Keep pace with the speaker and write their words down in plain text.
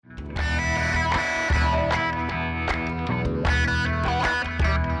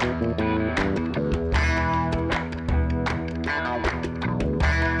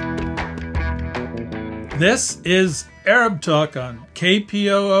This is Arab Talk on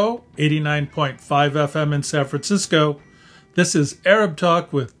KPOO 89.5 FM in San Francisco. This is Arab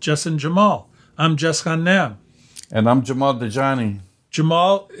Talk with Jess and Jamal. I'm Jess Ghannam. And I'm Jamal Dajani.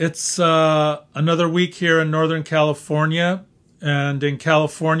 Jamal, it's another week here in Northern California. And in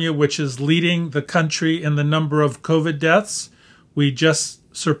California, which is leading the country in the number of COVID deaths, we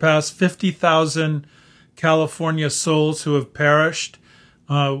just surpassed 50,000 California souls who have perished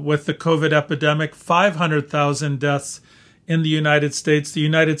with the COVID epidemic, 500,000 deaths in the United States. The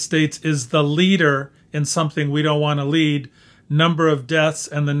United States is the leader in something we don't want to lead, number of deaths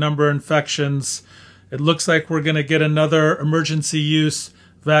and the number of infections. It looks like we're going to get another emergency use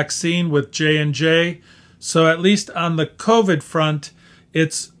vaccine with J&J. So at least on the COVID front,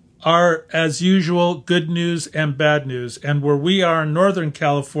 it's our, as usual, good news and bad news. And where we are in Northern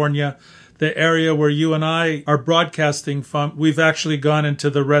California, the area where you and I are broadcasting from, we've actually gone into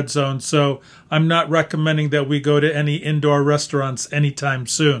the red zone. So I'm not recommending that we go to any indoor restaurants anytime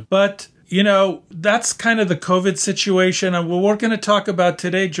soon. But, you know, that's kind of the COVID situation. And what we're going to talk about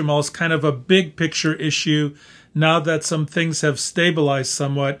today, Jamal, is kind of a big picture issue now that some things have stabilized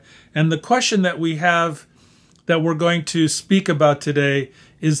somewhat. And the question that we have that we're going to speak about today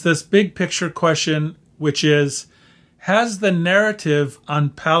is this big picture question, which is, has the narrative on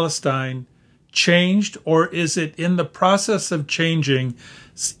Palestine changed, or is it in the process of changing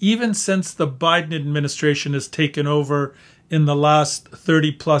even since the Biden administration has taken over in the last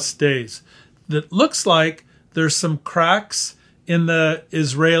 30 plus days? That looks like there's some cracks in the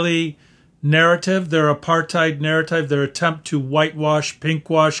Israeli narrative, their apartheid narrative, their attempt to whitewash,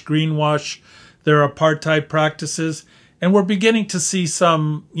 pinkwash, greenwash their apartheid practices. And we're beginning to see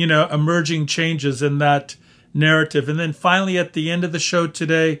some, emerging changes in that narrative. And then finally, at the end of the show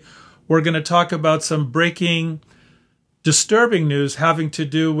today, we're going to talk about some breaking, disturbing news having to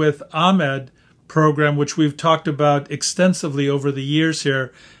do with Ahmed program, which we've talked about extensively over the years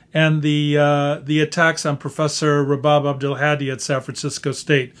here, and the attacks on Professor Rabab Abdelhadi at San Francisco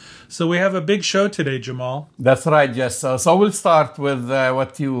State. So we have a big show today, Jamal. That's right, Jess. So we'll start with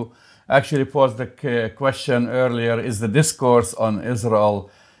what you actually posed the question earlier, is the discourse on Israel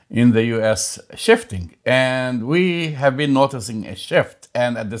in the U.S. shifting? And we have been noticing a shift.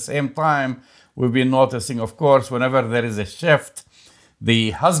 And at the same time, we've been noticing, of course, whenever there is a shift,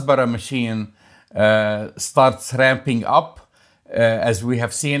 the Hasbara machine starts ramping up, as we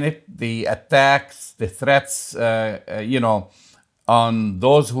have seen it, the attacks, the threats, on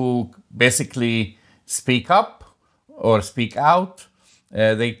those who basically speak up or speak out.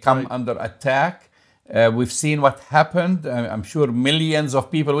 They come under attack. We've seen what happened. I'm sure millions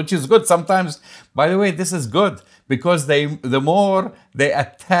of people, which is good. Sometimes, by the way, this is good because the more they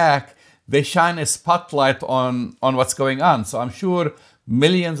attack, they shine a spotlight on what's going on. So I'm sure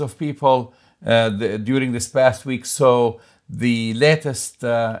millions of people during this past week saw the latest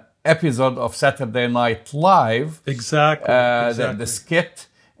episode of Saturday Night Live. Exactly. The skit.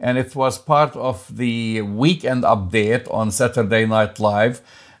 And it was part of the weekend update on Saturday Night Live,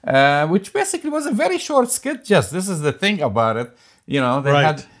 which basically was a very short skit. Just this is the thing about it,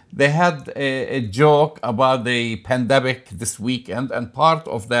 they had a joke about the pandemic this weekend, and part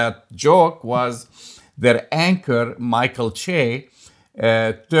of that joke was their anchor Michael Che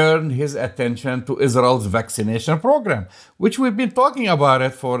turned his attention to Israel's vaccination program, which we've been talking about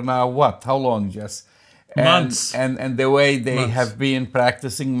it for now. How long, Jess? Months. And the way they have been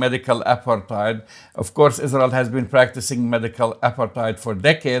practicing medical apartheid. Of course, Israel has been practicing medical apartheid for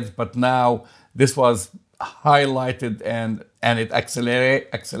decades, but now this was highlighted and it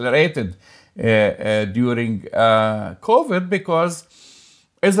accelerated during COVID, because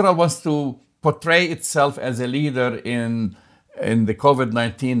Israel wants to portray itself as a leader in the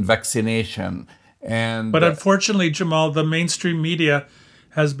COVID-19 vaccination. But unfortunately, Jamal, the mainstream media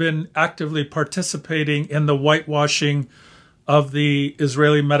has been actively participating in the whitewashing of the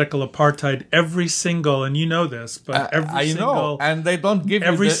Israeli medical apartheid. Every single, and you know this, but and they don't give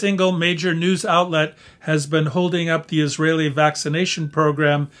single major news outlet has been holding up the Israeli vaccination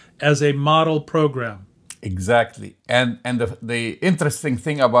program as a model program. Exactly, and the interesting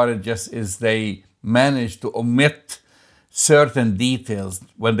thing about it just is they managed to omit certain details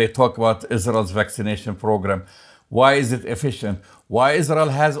when they talk about Israel's vaccination program. Why is it efficient? Why Israel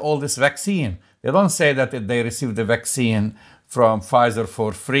has all this vaccine? They don't say that they received the vaccine from Pfizer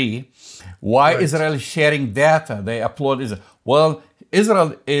for free. Why Israel is sharing data? They applaud Israel. Well,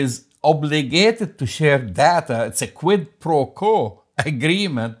 Israel is obligated to share data. It's a quid pro quo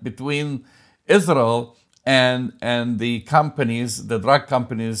agreement between Israel and the companies, the drug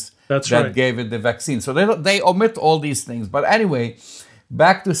companies that gave it the vaccine. So they omit all these things. But anyway,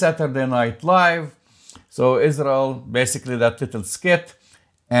 back to Saturday Night Live. So Israel, basically that little skit,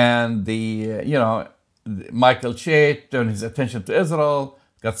 and Michael Che turned his attention to Israel,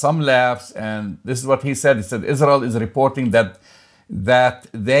 got some laughs, and this is what he said. He said Israel is reporting that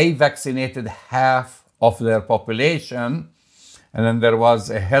they vaccinated half of their population, and then there was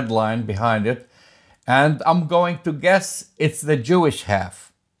a headline behind it, and I'm going to guess it's the Jewish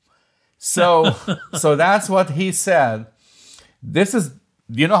half. So that's what he said. This is,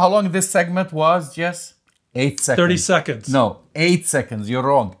 do you know how long this segment was, Jess? 8 seconds. 30 seconds. No, 8 seconds. You're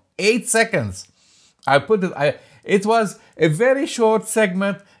wrong. 8 seconds. It was a very short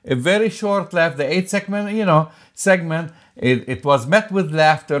segment, a very short laugh. The 8 segment, it was met with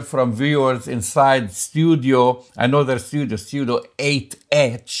laughter from viewers inside studio. I know their studio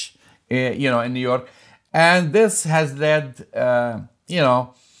 8H, in New York. And this has led,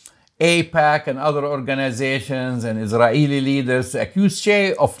 AIPAC and other organizations and Israeli leaders accuse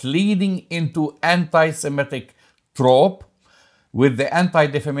Che of leading into anti-Semitic trope, with the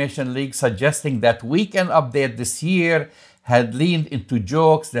Anti-Defamation League suggesting that Weekend Update this year had leaned into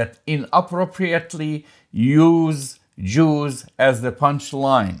jokes that inappropriately use Jews as the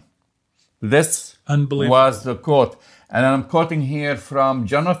punchline. This was the quote. And I'm quoting here from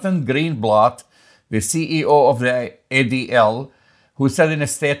Jonathan Greenblatt, the CEO of the ADL, who said in a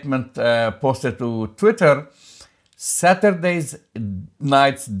statement posted to Twitter, Saturday's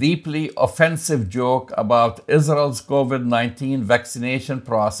night's deeply offensive joke about Israel's COVID-19 vaccination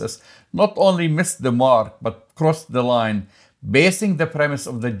process not only missed the mark, but crossed the line, basing the premise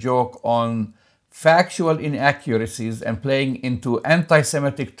of the joke on factual inaccuracies and playing into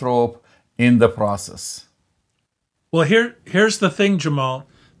anti-Semitic trope in the process. Well, here's the thing, Jamal.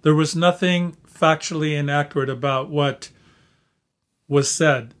 There was nothing factually inaccurate about what was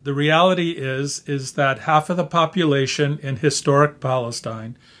said. The reality is that half of the population in historic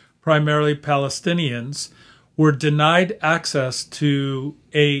Palestine, primarily Palestinians, were denied access to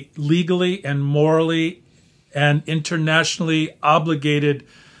a legally and morally and internationally obligated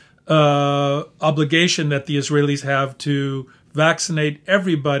obligation that the Israelis have to vaccinate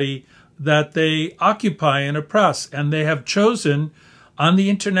everybody that they occupy and oppress. And they have chosen on the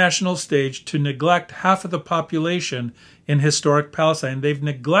international stage to neglect half of the population in historic Palestine. They've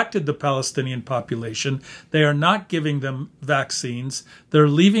neglected the Palestinian population. They are not giving them vaccines. They're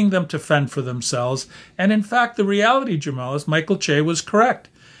leaving them to fend for themselves. And in fact, the reality, Jamal, is Michael Che was correct.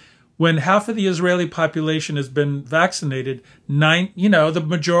 When half of the Israeli population has been vaccinated, the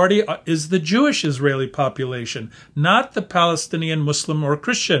majority is the Jewish Israeli population, not the Palestinian Muslim or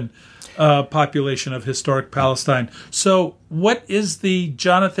Christian population of historic Palestine. So what is the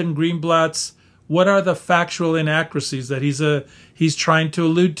Jonathan Greenblatt's, what are the factual inaccuracies that he's trying to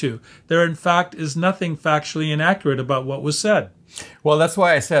allude to? There, in fact, is nothing factually inaccurate about what was said. Well, that's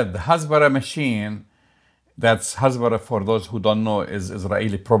why I said the Hasbara machine, that's Hasbara, for those who don't know, is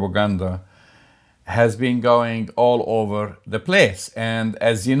Israeli propaganda, has been going all over the place. And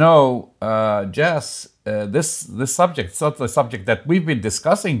as you know, Jess, this subject, it's not the subject that we've been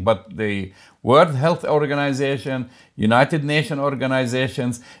discussing, but the World Health Organization, United Nations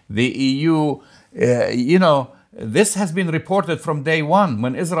organizations, the EU, this has been reported from day one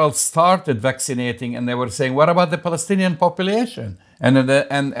when Israel started vaccinating, and they were saying, "What about the Palestinian population?" And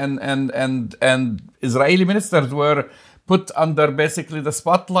Israeli ministers were put under basically the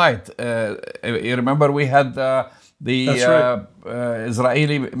spotlight. You remember we had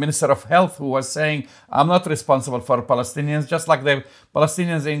Israeli Minister of Health who was saying, I'm not responsible for Palestinians, just like the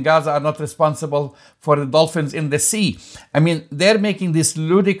Palestinians in Gaza are not responsible for the dolphins in the sea. I mean, they're making these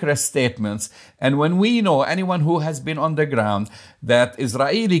ludicrous statements. And when we know, anyone who has been on the ground, that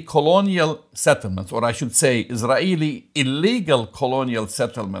Israeli colonial settlements, or I should say Israeli illegal colonial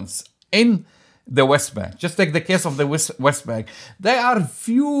settlements in the West Bank, just take the case of the West Bank, they are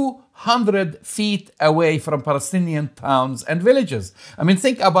few 100 feet away from Palestinian towns and villages. I mean,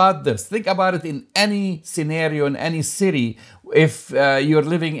 think about this. Think about it in any scenario, in any city. If you're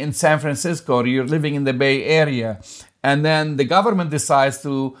living in San Francisco or you're living in the Bay Area, and then the government decides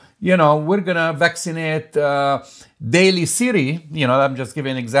to, we're going to vaccinate Daly City, I'm just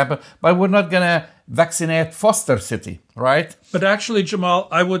giving an example, but we're not going to vaccinate Foster City, right? But actually, Jamal,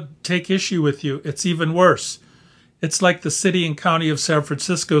 I would take issue with you. It's even worse. It's like the city and county of San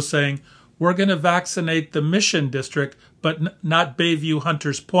Francisco saying, we're going to vaccinate the Mission District, but not Bayview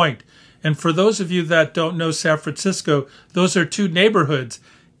Hunters Point. And for those of you that don't know San Francisco, those are two neighborhoods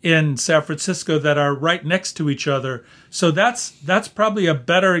in San Francisco that are right next to each other. So that's probably a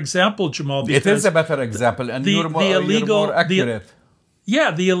better example, Jamal. It is a better example, and you're more accurate.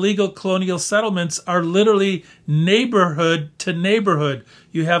 The illegal colonial settlements are literally neighborhood to neighborhood.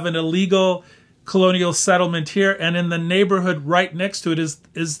 You have an illegal colonial settlement here, and in the neighborhood right next to it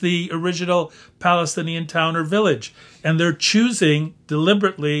is the original Palestinian town or village. And they're choosing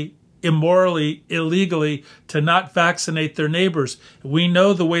deliberately, immorally, illegally to not vaccinate their neighbors. We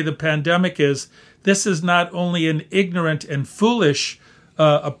know the way the pandemic is. This is not only an ignorant and foolish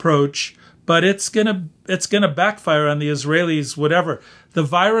approach, but it's gonna backfire on the Israelis, whatever. The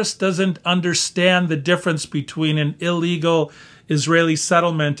virus doesn't understand the difference between an illegal Israeli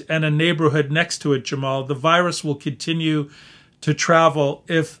settlement and a neighborhood next to it, Jamal. The virus will continue to travel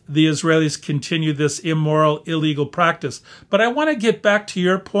if the Israelis continue this immoral, illegal practice. But I want to get back to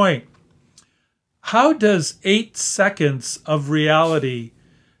your point. How does 8 seconds of reality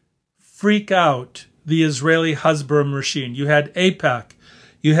freak out the Israeli Hasbara machine? You had AIPAC,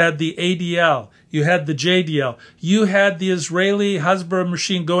 you had the ADL, you had the JDL, you had the Israeli Hasbara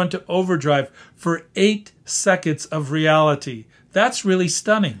machine go into overdrive for 8 seconds of reality. That's really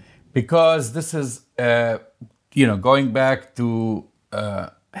stunning. Because this is, going back to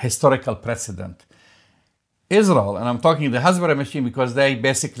historical precedent. Israel, and I'm talking the Hasbara machine because they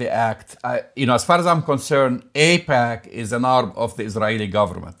basically act, as far as I'm concerned, AIPAC is an arm of the Israeli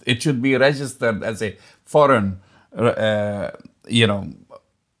government. It should be registered as a foreign,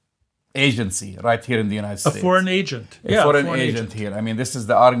 agency right here in the United States. A foreign agent. A foreign agent here. I mean, this is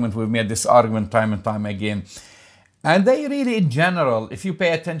the argument. We've made this argument time and time again. And they really, in general, if you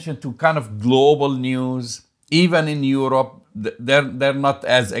pay attention to kind of global news, even in Europe, they're not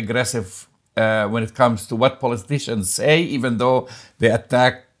as aggressive when it comes to what politicians say, even though they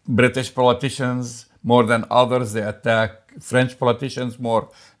attack British politicians more than others. They attack French politicians more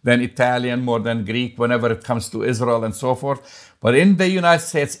than Italian, more than Greek, whenever it comes to Israel and so forth. But in the United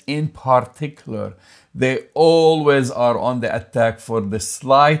States in particular, they always are on the attack for the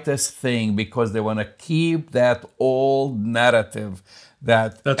slightest thing because they want to keep that old narrative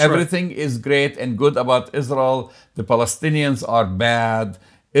that everything is great and good about Israel. The Palestinians are bad.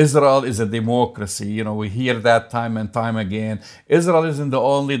 Israel is a democracy. We hear that time and time again. Israel isn't the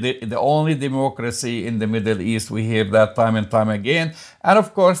only democracy in the Middle East. We hear that time and time again. And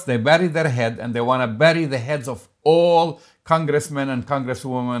of course, they bury their head, and they want to bury the heads of all congressmen and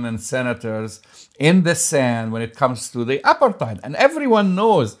congresswomen and senators in the sand when it comes to the apartheid. And everyone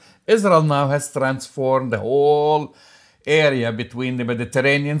knows Israel now has transformed the whole area between the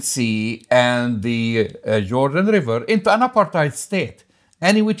Mediterranean Sea and the Jordan River into an apartheid state.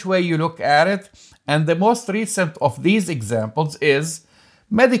 Any which way you look at it. And the most recent of these examples is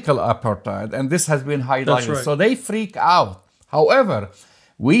medical apartheid. And this has been highlighted. That's right. So they freak out. However,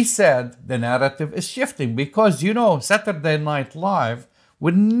 we said the narrative is shifting because, Saturday Night Live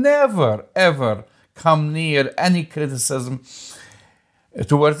would never, ever come near any criticism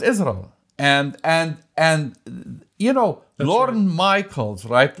towards Israel. And Lorne Michaels,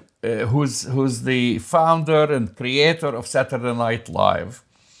 right, who's the founder and creator of Saturday Night Live,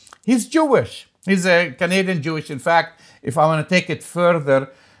 he's Jewish. He's a Canadian Jewish. In fact, if I want to take it further,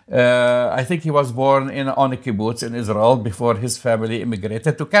 I think he was born on a kibbutz in Israel before his family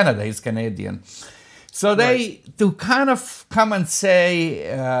immigrated to Canada. He's Canadian. So to kind of come and say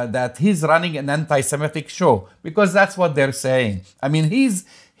that he's running an anti-Semitic show, because that's what they're saying. I mean,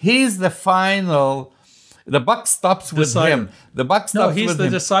 he's the final. The buck stops with him. The buck stops with him. He's the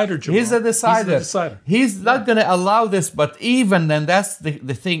decider, Jamal. He's the decider. He's not going to allow this. But even then, that's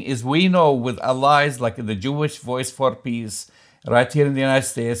the thing is we know with allies like the Jewish Voice for Peace, right here in the United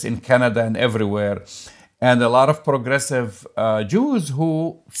States, in Canada, and everywhere, and a lot of progressive Jews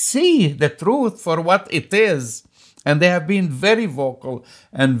who see the truth for what it is, and they have been very vocal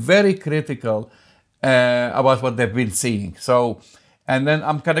and very critical about what they've been seeing. So. And then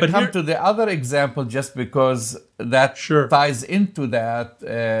I'm going to come to the other example just because that ties into that,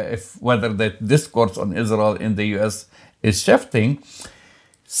 whether the discourse on Israel in the U.S. is shifting.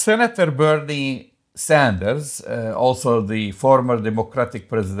 Senator Bernie Sanders, also the former Democratic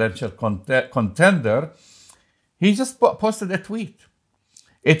presidential contender, he just posted a tweet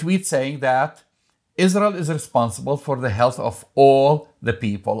saying that Israel is responsible for the health of all the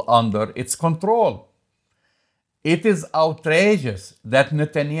people under its control. It is outrageous that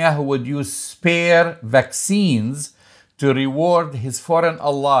Netanyahu would use spare vaccines to reward his foreign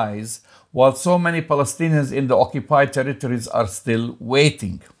allies while so many Palestinians in the occupied territories are still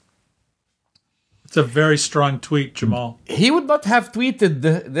waiting. It's a very strong tweet, Jamal. He would not have tweeted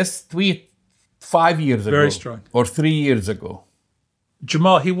this tweet 5 years ago. Very strong. Or 3 years ago.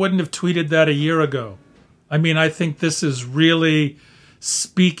 Jamal, he wouldn't have tweeted that a year ago. I mean, I think this is really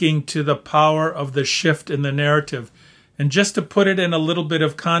speaking to the power of the shift in the narrative. And just to put it in a little bit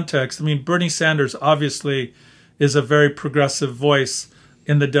of context, I mean, Bernie Sanders obviously is a very progressive voice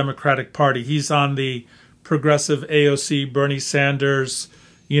in the Democratic Party. He's on the progressive AOC, Bernie Sanders,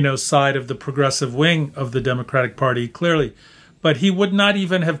 side of the progressive wing of the Democratic Party, clearly. But he would not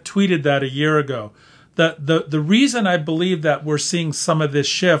even have tweeted that a year ago. The reason I believe that we're seeing some of this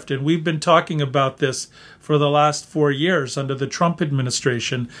shift, and we've been talking about this for the last 4 years under the Trump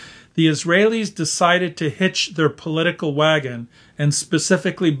administration, the Israelis decided to hitch their political wagon, and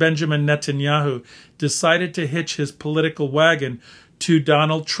specifically Benjamin Netanyahu decided to hitch his political wagon to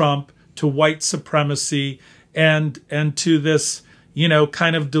Donald Trump, to white supremacy, and to this,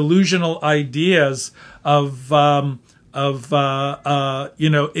 kind of delusional ideas of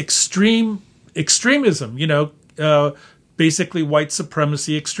extremism, basically white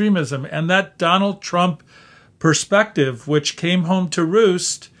supremacy extremism. And that Donald Trump perspective, which came home to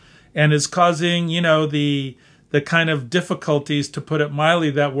roost and is causing, the kind of difficulties, to put it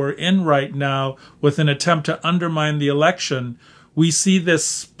mildly, that we're in right now with an attempt to undermine the election. We see this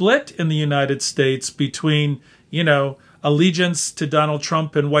split in the United States between, allegiance to Donald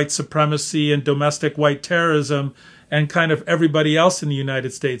Trump and white supremacy and domestic white terrorism and kind of everybody else in the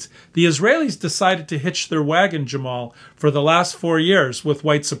United States. The Israelis decided to hitch their wagon, Jamal, for the last 4 years with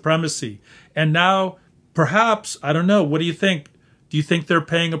white supremacy. And now, perhaps, I don't know, what do you think? Do you think they're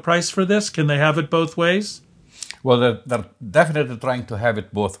paying a price for this? Can they have it both ways? Well, they're definitely trying to have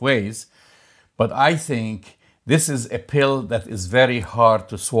it both ways. But I think this is a pill that is very hard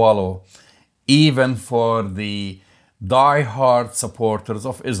to swallow, even for the die-hard supporters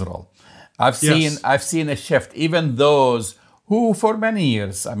of Israel. I've seen a shift. Even those who, for many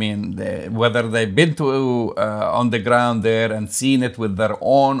years, whether they've been to on the ground there and seen it with their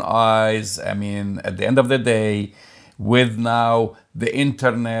own eyes. At the end of the day, with now the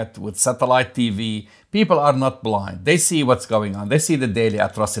internet, with satellite TV, people are not blind. They see what's going on. They see the daily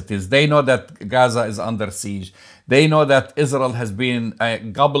atrocities. They know that Gaza is under siege. They know that Israel has been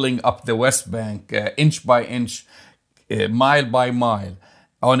gobbling up the West Bank inch by inch, mile by mile,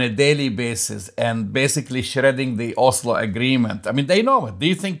 on a daily basis, and basically shredding the Oslo Agreement. They know it. Do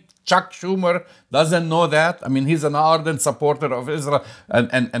you think Chuck Schumer doesn't know that? He's an ardent supporter of Israel,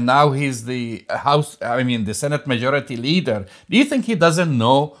 and now he's the the Senate Majority Leader. Do you think he doesn't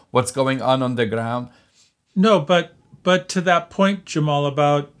know what's going on the ground? No, but to that point, Jamal,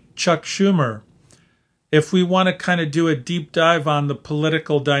 about Chuck Schumer, if we want to kind of do a deep dive on the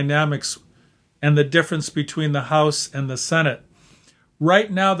political dynamics and the difference between the House and the Senate,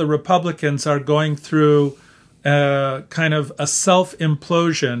 right now the Republicans are going through kind of a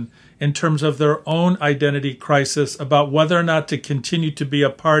self-implosion in terms of their own identity crisis about whether or not to continue to be a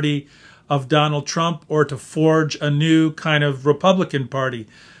party of Donald Trump or to forge a new kind of Republican Party.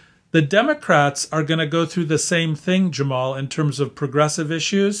 The Democrats are going to go through the same thing, Jamal, in terms of progressive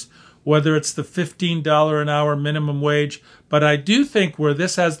issues, whether it's the $15 an hour minimum wage. But I do think where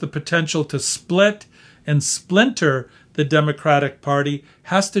this has the potential to split and splinter the Democratic Party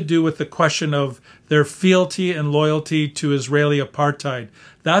has to do with the question of their fealty and loyalty to Israeli apartheid.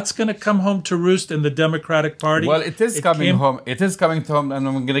 That's going to come home to roost in the Democratic Party. Well, it is coming home. It is coming home, and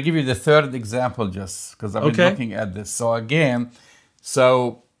I'm going to give you the third example just because I've been looking at this. So again,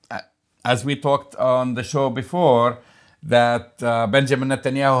 as we talked on the show before, that Benjamin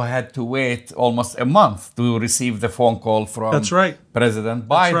Netanyahu had to wait almost a month to receive the phone call from President Biden.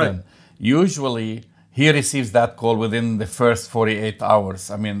 That's right. Usually, he receives that call within the first 48 hours.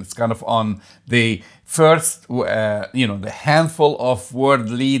 It's kind of on the first, the handful of world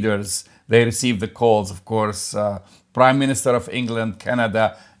leaders, they receive the calls. Of course, Prime Minister of England,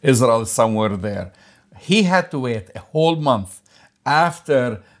 Canada, Israel is somewhere there. He had to wait a whole month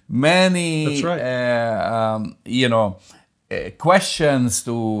after many, questions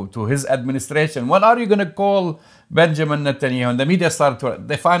to his administration. When are you going to call Benjamin Netanyahu? And the media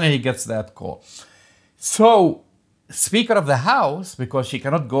started finally he gets that call. So, Speaker of the House, because she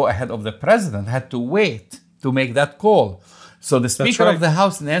cannot go ahead of the president, had to wait to make that call. So the Speaker of the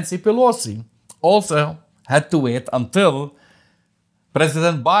House, Nancy Pelosi, also had to wait until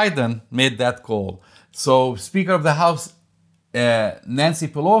President Biden made that call. So Speaker of the House, Nancy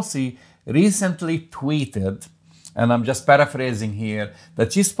Pelosi, recently tweeted, and I'm just paraphrasing here,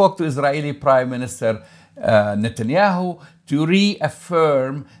 that she spoke to Israeli Prime Minister Netanyahu to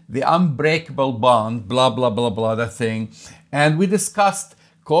reaffirm the unbreakable bond, blah, blah, blah, blah, that thing. And we discussed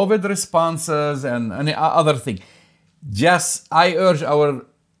COVID responses and any other thing. Just, I urge our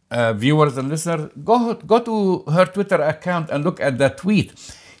viewers and listeners, go to her Twitter account and look at that tweet.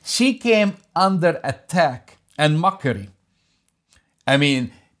 She came under attack and mockery. I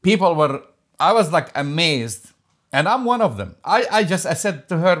was like amazed, and I'm one of them. I said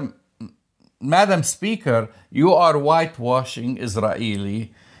to her, Madam Speaker, you are whitewashing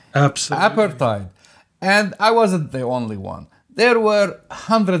Israeli Absolutely. apartheid. And I wasn't the only one. There were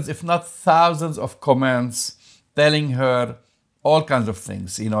hundreds, if not thousands, of comments telling her all kinds of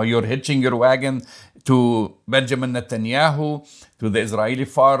things. You're hitching your wagon to Benjamin Netanyahu, to the Israeli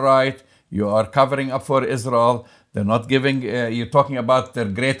far right. You are covering up for Israel. They're not giving, you're talking about their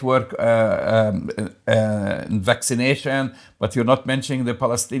great work in vaccination, but you're not mentioning the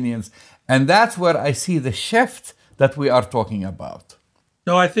Palestinians. And that's where I see the shift that we are talking about.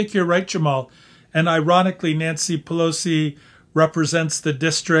 No, I think you're right, Jamal. And ironically, Nancy Pelosi represents the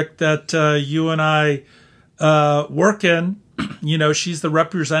district that you and I work in. She's the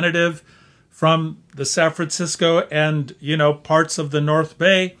representative from the San Francisco and, parts of the North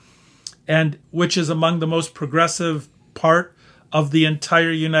Bay, and which is among the most progressive part of the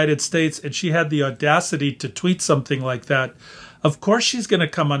entire United States. And she had the audacity to tweet something like that. Of course she's going to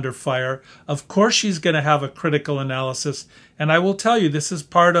come under fire. Of course she's going to have a critical analysis. And I will tell you, this is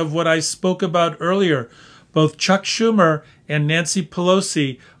part of what I spoke about earlier. Both Chuck Schumer and Nancy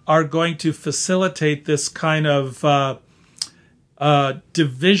Pelosi are going to facilitate this kind of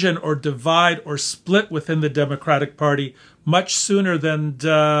division or divide or split within the Democratic Party much sooner than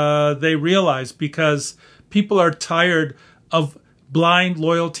they realize, because people are tired of blind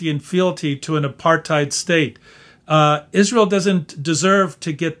loyalty and fealty to an apartheid state. Israel doesn't deserve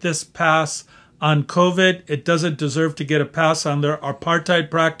to get this pass on COVID. It doesn't deserve to get a pass on their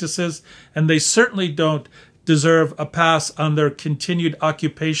apartheid practices, and they certainly don't deserve a pass on their continued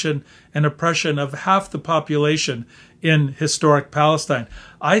occupation and oppression of half the population in historic Palestine.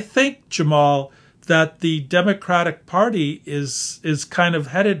 I think, Jamal, that the Democratic Party is kind of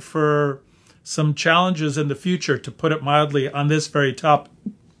headed for some challenges in the future, to put it mildly, on this very topic.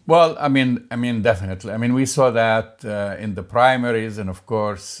 Well, I mean, definitely. We saw that in the primaries, and of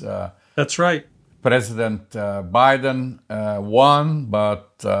course, that's right. President Biden won,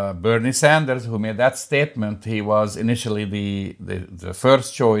 but Bernie Sanders, who made that statement, he was initially the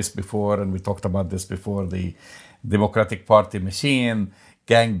first choice before, and we talked about this before, the Democratic Party machine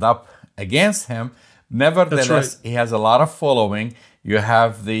ganged up against him. Nevertheless, He has a lot of following. You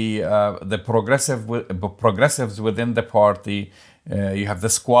have the progressives within the party. You have the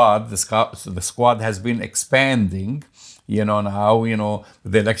squad. The squad has been expanding. Now, with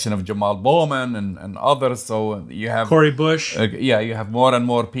the election of Jamal Bowman and others. So you have Cori Bush. You have more and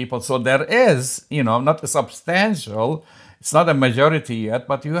more people. So there is, not a substantial, it's not a majority yet,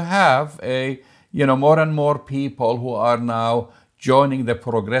 but you have more and more people who are now joining the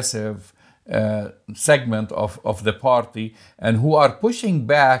progressive segment of the party, and who are pushing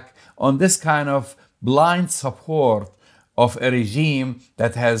back on this kind of blind support of a regime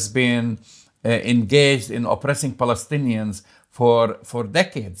that has been engaged in oppressing Palestinians for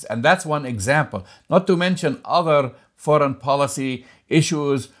decades. And that's one example. Not to mention other foreign policy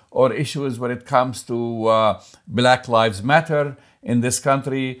issues, or issues when it comes to Black Lives Matter in this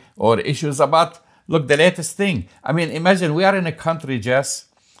country, or issues about, look, the latest thing. Imagine we are in a country, Jess,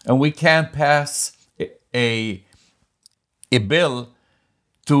 and we can't pass a bill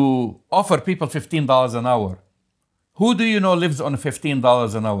to offer people $15 an hour. Who do you know lives on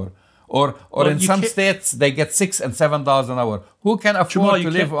 $15 an hour? Or in some states, they get $6 and $7 an hour. Who can afford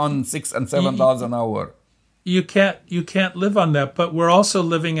to live on $6 and $7 an hour? You can't live on that. But we're also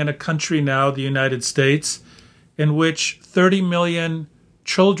living in a country now, the United States, in which 30 million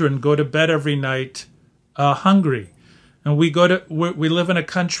children go to bed every night hungry. And we live in a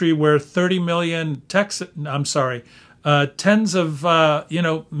country where 30 million tens of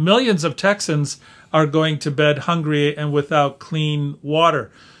millions of Texans are going to bed hungry and without clean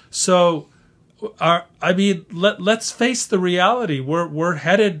water. So, let's face the reality. We're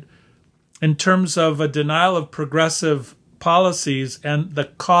headed, in terms of a denial of progressive policies and the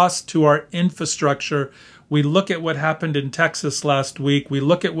cost to our infrastructure. We look at what happened in Texas last week. We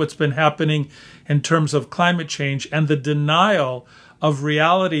look at what's been happening in terms of climate change and the denial of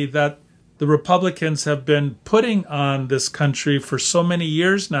reality that the Republicans have been putting on this country for so many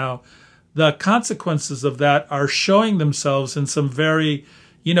years now. The consequences of that are showing themselves in some very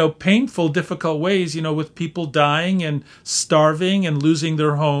painful, difficult ways, with people dying and starving and losing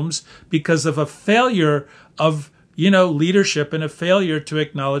their homes because of a failure of, leadership and a failure to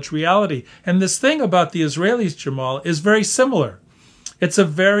acknowledge reality. And this thing about the Israelis, Jamal, is very similar. It's a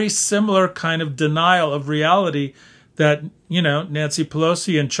very similar kind of denial of reality that, Nancy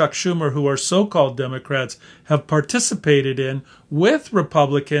Pelosi and Chuck Schumer, who are so-called Democrats, have participated in with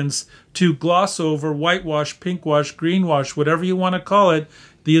Republicans to gloss over, whitewash, pinkwash, greenwash, whatever you want to call it,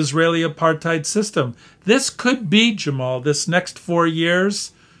 the Israeli apartheid system. This could be, Jamal, this next 4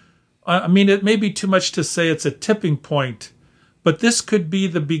 years, I mean, it may be too much to say it's a tipping point, but this could be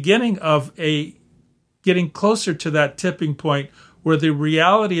the beginning of a getting closer to that tipping point where the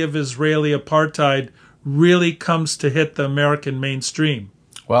reality of Israeli apartheid really comes to hit the American mainstream.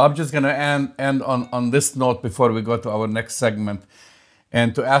 Well, I'm just going to end on this note before we go to our next segment,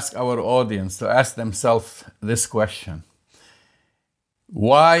 and to ask our audience to ask themselves this question.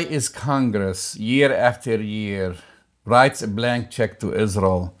 Why is Congress, year after year, writes a blank check to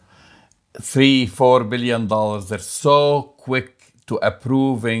Israel, $3-4 billion? They're so quick to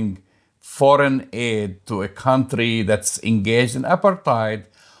approving foreign aid to a country that's engaged in apartheid,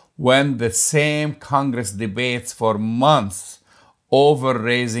 when the same Congress debates for months over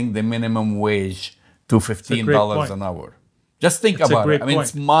raising the minimum wage to $15 an hour. Just think about it. I mean,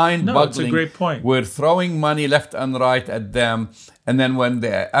 it's mind-boggling. No, it's a great point. We're throwing money left and right at them, and then when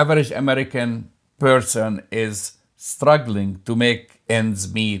the average American person is struggling to make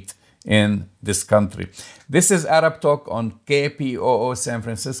ends meet in this country. This is Arab Talk on KPOO San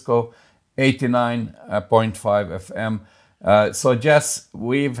Francisco, 89.5 FM. So Jess,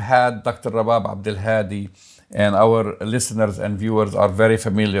 we've had Dr. Rabab Abdelhadi, and our listeners and viewers are very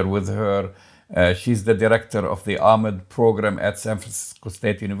familiar with her. She's the director of the Ahmed program at San Francisco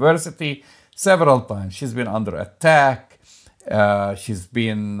State University. Several times she's been under attack. She's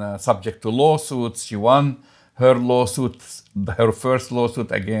been subject to lawsuits. She won her first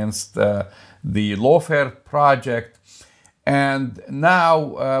lawsuit against the Lawfare Project. And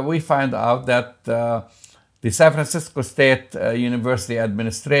now we find out that the San Francisco State University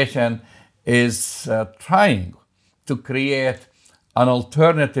administration is trying to create an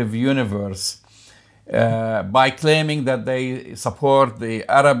alternative universe by claiming that they support the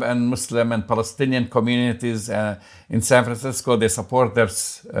Arab and Muslim and Palestinian communities in San Francisco. They support the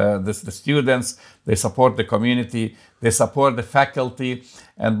students, they support the community, they support the faculty,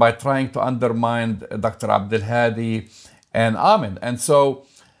 and by trying to undermine Dr. Abdelhadi and Ahmed. And so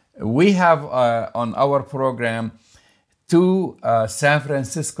we have on our program two San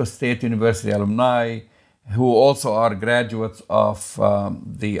Francisco State University alumni who also are graduates of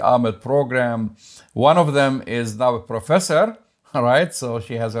the Ahmed program. One of them is now a professor, all right, so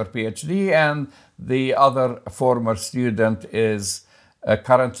she has her PhD, and the other former student is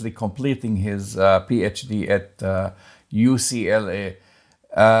currently completing his PhD at UCLA.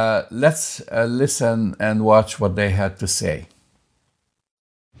 Let's listen and watch what they had to say.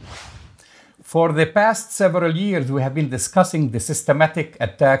 For the past several years, we have been discussing the systematic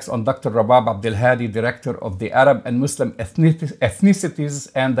attacks on Dr. Rabab Abdelhadi, director of the Arab and Muslim Ethnicities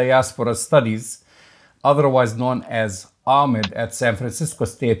and Diaspora Studies, otherwise known as Ahmed, at San Francisco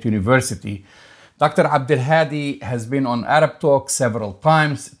State University. Dr. Abdelhadi has been on Arab Talk several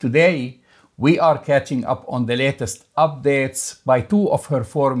times. Today, we are catching up on the latest updates by two of her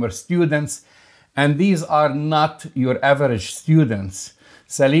former students, and these are not your average students.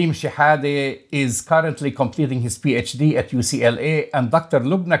 Salim Shehadeh is currently completing his PhD at UCLA, and Dr.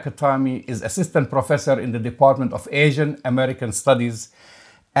 Lubna Katami is assistant professor in the Department of Asian American Studies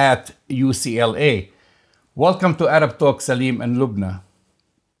at UCLA. Welcome to Arab Talk, Salim and Lubna.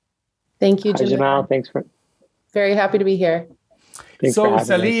 Thank you, Jamal. Thanks for. Very happy to be here. So,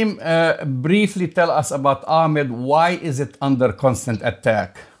 Salim, briefly tell us about Ahmed. Why is it under constant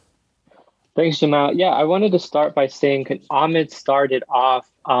attack? Thanks, Jamal. Yeah, I wanted to start by saying Ahmed started off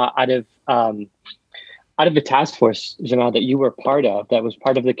out of the task force, Jamal, that you were part of, that was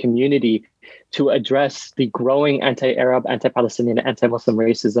part of the community to address the growing anti-Arab, anti-Palestinian, anti-Muslim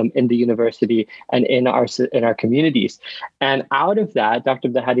racism in the university and in our communities. And out of that, Dr.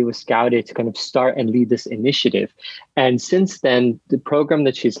 Abdelhadi was scouted to kind of start and lead this initiative. And since then, the program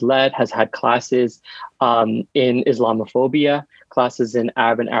that she's led has had classes in Islamophobia, classes in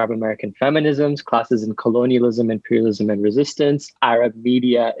Arab and Arab American feminisms, classes in colonialism, imperialism, and resistance, Arab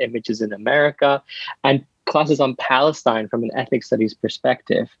media, images in America, and classes on Palestine from an ethnic studies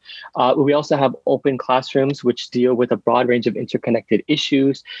perspective. We also have open classrooms which deal with a broad range of interconnected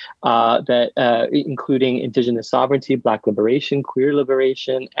issues, including indigenous sovereignty, Black liberation, queer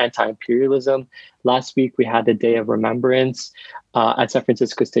liberation, anti-imperialism. Last week, we had the Day of Remembrance at San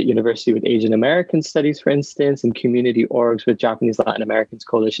Francisco State University with Asian American Studies, for instance, and community orgs with Japanese Latin Americans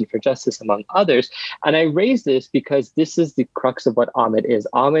Coalition for Justice, among others. And I raise this because this is the crux of what Ahmed is.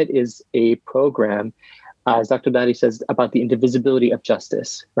 Ahmed is a program, as Dr. Abdelhadi says, about the indivisibility of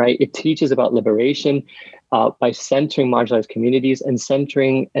justice, right? It teaches about liberation by centering marginalized communities and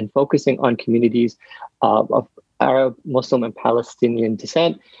centering and focusing on communities of Arab, Muslim, and Palestinian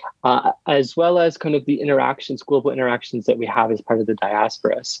descent, as well as kind of the interactions, global interactions that we have as part of the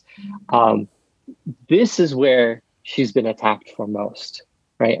diasporas. This is where she's been attacked for most,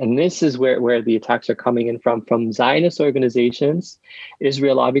 right? And this is where the attacks are coming in from Zionist organizations,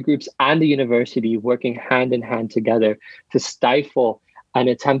 Israel lobby groups, and the university working hand in hand together to stifle an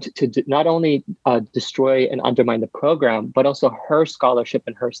attempt to not only destroy and undermine the program, but also her scholarship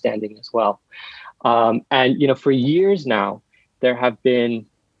and her standing as well. And for years now, there have been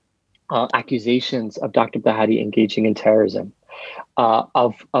accusations of Dr. Abdul-Hadi engaging in terrorism,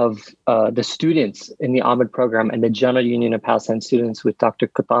 of the students in the Ahmed program and the General Union of Palestine Students, which Dr.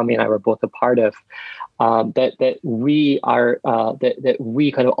 Khatami and I were both a part of, that we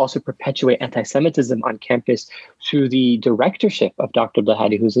kind of also perpetuate anti-Semitism on campus through the directorship of Dr.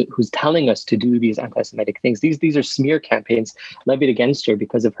 Abdul-Hadi, who's telling us to do these anti-Semitic things. These are smear campaigns levied against her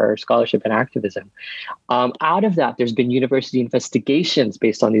because of her scholarship and activism. Out of that, there's been university investigations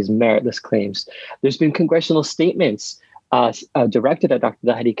based on these meritless claims. There's been congressional statements directed at Dr.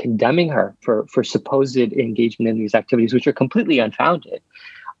 Abdul-Hadi condemning her for supposed engagement in these activities, which are completely unfounded.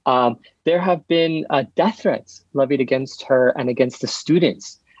 There have been death threats levied against her and against the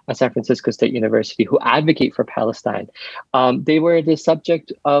students at San Francisco State University who advocate for Palestine. They were the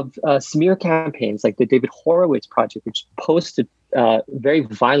subject of smear campaigns like the David Horowitz Project, which posted very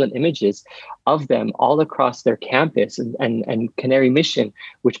violent images of them all across their campus, and Canary Mission,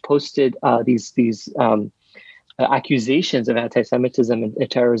 which posted these accusations of anti-Semitism and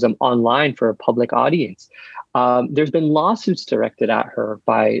terrorism online for a public audience. There's been lawsuits directed at her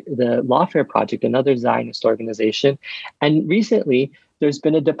by the Lawfare Project, another Zionist organization. And recently, there's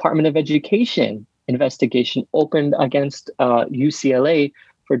been a Department of Education investigation opened against UCLA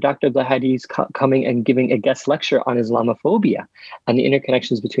for Dr. Abdul-Hadi's coming and giving a guest lecture on Islamophobia and the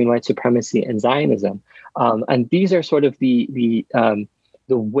interconnections between white supremacy and Zionism. And these are sort of the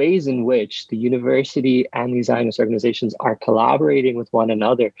ways in which the university and these Zionist organizations are collaborating with one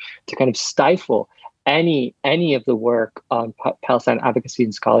another to kind of stifle any of the work on Palestine advocacy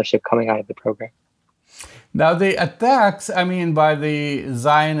and scholarship coming out of the program. Now, the attacks, by the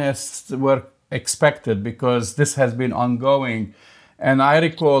Zionists were expected because this has been ongoing. And I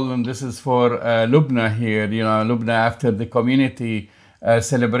recall, and this is for Lubna here, Lubna, after the community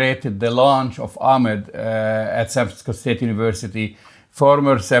celebrated the launch of Ahmed at San Francisco State University,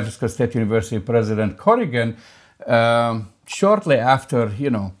 former San Francisco State University President Corrigan, shortly after,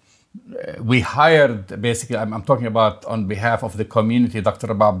 we hired, basically, I'm talking about on behalf of the community,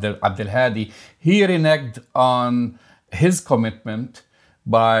 Dr. Abdul-Hadi. He reneged on his commitment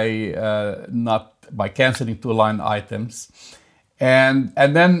by canceling 2 line items. And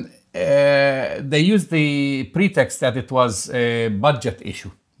then they used the pretext that it was a budget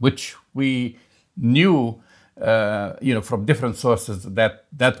issue, which we knew from different sources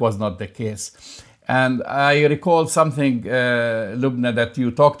that was not the case. And I recall something, Lubna, that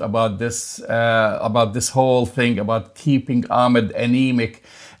you talked about this whole thing about keeping Ahmed anemic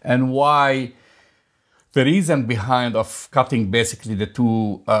and why the reason behind of cutting basically the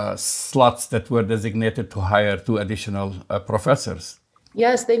 2 slots that were designated to hire 2 additional professors.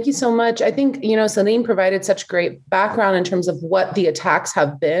 Yes, thank you so much. I think, Salim provided such great background in terms of what the attacks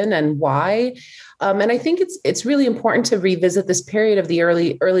have been and why. And I think it's really important to revisit this period of the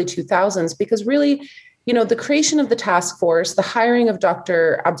early 2000s, because really, the creation of the task force, the hiring of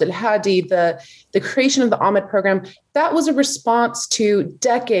Dr. Abdul-Hadi, the creation of the Ahmed program, that was a response to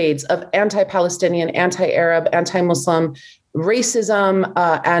decades of anti-Palestinian, anti-Arab, anti-Muslim racism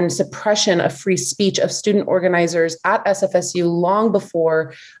and suppression of free speech of student organizers at SFSU long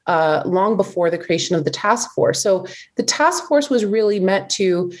before the creation of the task force. So the task force was really meant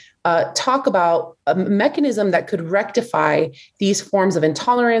to talk about a mechanism that could rectify these forms of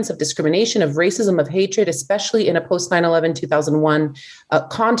intolerance, of discrimination, of racism, of hatred, especially in a post 9/11 2001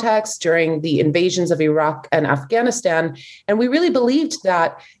 context during the invasions of Iraq and Afghanistan. And we really believed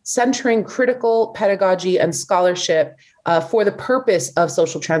that centering critical pedagogy and scholarship for the purpose of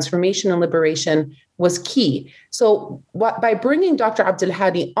social transformation and liberation was key. So by bringing Dr.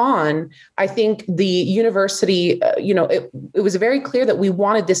 Abdul-Hadi on, I think the university, it was very clear that we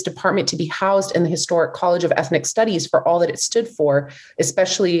wanted this department to be housed in the Historic College of Ethnic Studies for all that it stood for,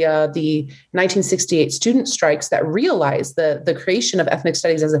 especially the 1968 student strikes that realized the creation of ethnic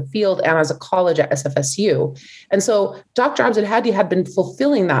studies as a field and as a college at SFSU. And so Dr. Abdul-Hadi had been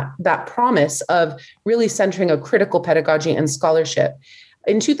fulfilling that promise of really centering a critical pedagogy and scholarship.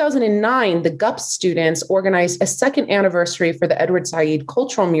 In 2009, the GUPS students organized a second anniversary for the Edward Said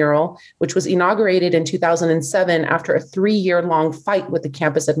Cultural Mural, which was inaugurated in 2007 after a 3-year-long fight with the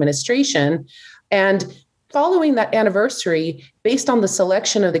campus administration. And following that anniversary, based on the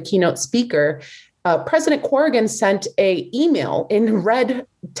selection of the keynote speaker, President Corrigan sent an email in red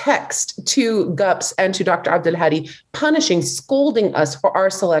text to GUPS and to Dr. Abdulhadi, scolding us for our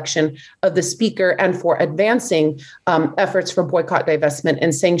selection of the speaker and for advancing efforts for boycott, divestment,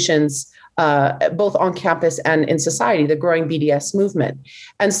 and sanctions, both on campus and in society, the growing BDS movement.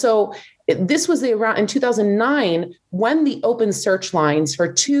 And so this was around in 2009 when the open search lines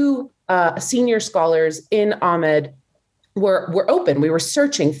for two senior scholars in Ahmed were open. We were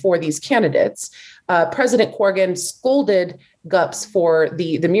searching for these candidates. President Corrigan scolded GUPS for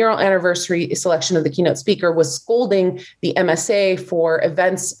the mural anniversary selection of the keynote speaker, was scolding the MSA for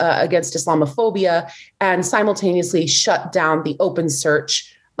events against Islamophobia, and simultaneously shut down the open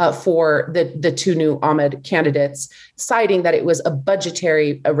search for the two new Ahmed candidates, citing that it was a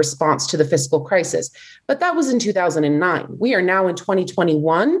budgetary response to the fiscal crisis. But that was in 2009. We are now in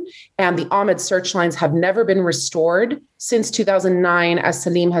 2021, and the Ahmed search lines have never been restored since 2009, as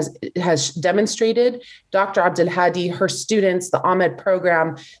Salim has demonstrated. Dr. Abdulhadi, her students, the Ahmed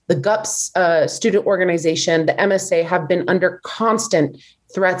program, the GUPS student organization, the MSA have been under constant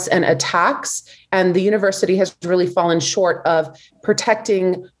threats and attacks. And the university has really fallen short of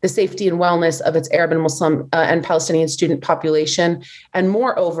protecting the safety and wellness of its Arab and Muslim and Palestinian student population. And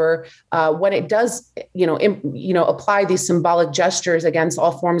moreover, when it does, apply these symbolic gestures against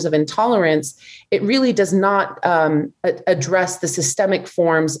all forms of intolerance, it really does not address the systemic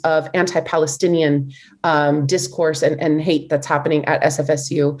forms of anti-Palestinian discourse and hate that's happening at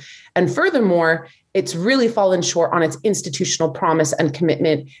SFSU. And furthermore, it's really fallen short on its institutional promise and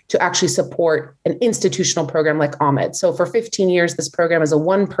commitment to actually support an institutional program like Ahmed. So for 15 years, this program is a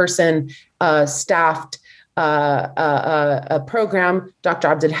one-person staffed program. Dr.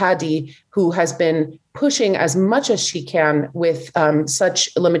 Abdulhadi, who has been pushing as much as she can with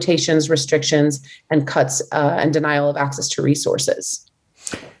such limitations, restrictions, and cuts and denial of access to resources.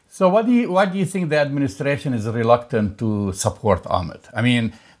 So why do you think the administration is reluctant to support Ahmed? I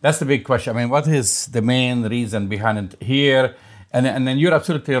mean, that's the big question. I mean, what is the main reason behind it here? And then you're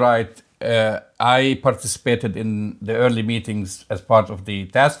absolutely right. I participated in the early meetings as part of the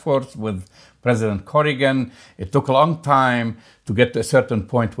task force with President Corrigan. It took a long time to get to a certain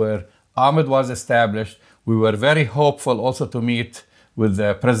point where Ahmed was established. We were very hopeful also to meet with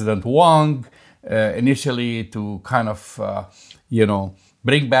President Wong initially to kind of,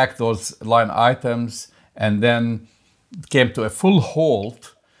 bring back those line items, and then it came to a full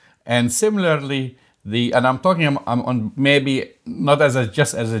halt. And similarly, and I'm talking on maybe not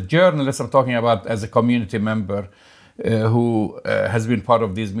just as a journalist, I'm talking about as a community member who has been part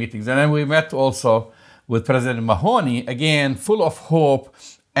of these meetings. And then we met also with President Mahoney, again, full of hope.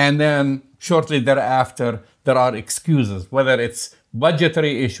 And then shortly thereafter, there are excuses, whether it's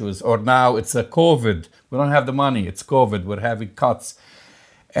budgetary issues or now it's a COVID. We don't have the money. It's COVID. We're having cuts.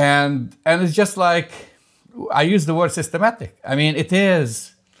 And it's just like, I use the word systematic. I mean, it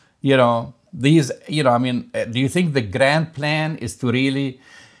is, do you think the grand plan is to really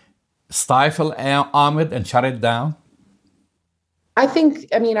stifle Ahmed and shut it down?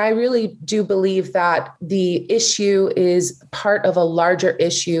 I really do believe that the issue is part of a larger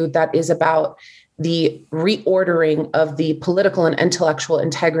issue that is about the reordering of the political and intellectual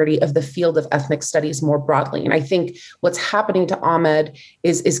integrity of the field of ethnic studies more broadly. And I think what's happening to Ahmed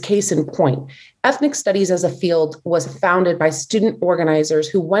is case in point. Ethnic studies as a field was founded by student organizers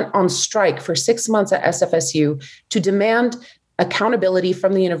who went on strike for 6 months at SFSU to demand accountability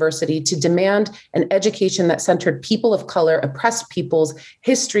from the university, to demand an education that centered people of color, oppressed peoples,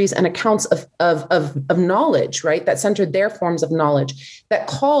 histories, and accounts of knowledge, right? That centered their forms of knowledge, that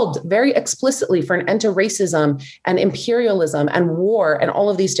called very explicitly for an end to racism and imperialism and war and all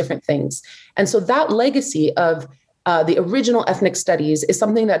of these different things. And so that legacy of the original ethnic studies is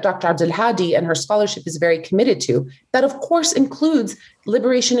something that Dr. Abdulhadi and her scholarship is very committed to. That, of course, includes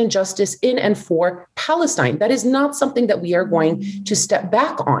liberation and justice in and for Palestine. That is not something that we are going to step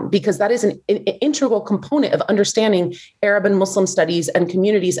back on, because that is an integral component of understanding Arab and Muslim studies and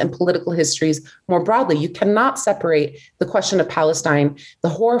communities and political histories more broadly. You cannot separate the question of Palestine, the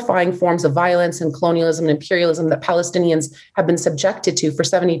horrifying forms of violence and colonialism and imperialism that Palestinians have been subjected to for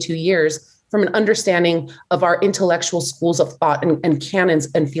 72 years, from an understanding of our intellectual schools of thought and canons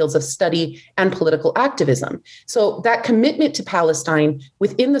and fields of study and political activism. So that commitment to Palestine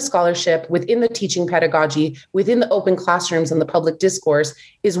within the scholarship, within the teaching pedagogy, within the open classrooms and the public discourse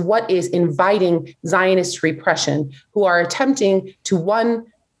is what is inviting Zionist repression, who are attempting to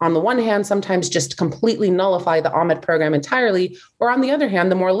on the one hand, sometimes just completely nullify the Ahmed program entirely, or on the other hand,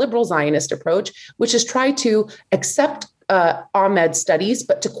 the more liberal Zionist approach, which is try to accept Ahmed studies,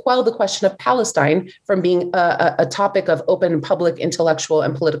 but to quell the question of Palestine from being a topic of open public intellectual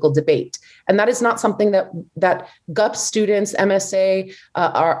and political debate. And that is not something that GUPS students, MSA,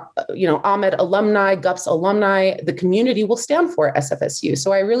 Ahmed alumni, GUPS alumni, the community will stand for at SFSU.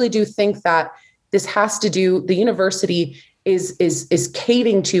 So I really do think that this has to do, the university is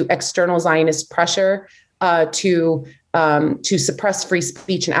caving to external Zionist pressure to suppress free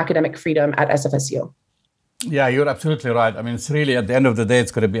speech and academic freedom at SFSU. Yeah, you're absolutely right. I mean, it's really, at the end of the day,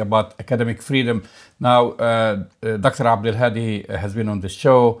 it's going to be about academic freedom. Now, Dr. Abdelhadi has been on the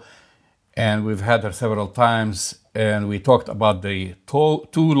show, and we've had her several times, and we talked about the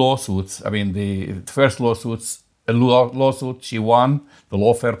two lawsuits. I mean, the first lawsuit, she won. The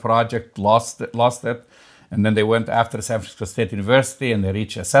Lawfare Project lost it. And then they went after San Francisco State University, and they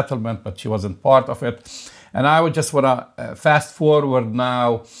reached a settlement, but she wasn't part of it. And I would just want to fast forward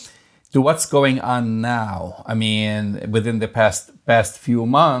now to what's going on now. I mean, within the past few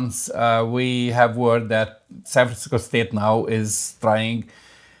months, we have word that San Francisco State now is trying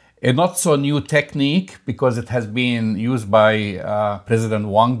a not so new technique, because it has been used by President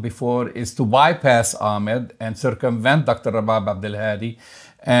Wong before, is to bypass Ahmed and circumvent Dr. Rabab Abdelhadi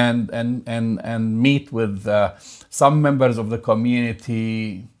and meet with some members of the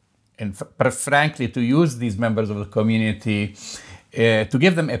community, and frankly, to use these members of the community to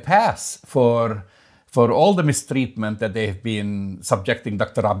give them a pass for all the mistreatment that they have been subjecting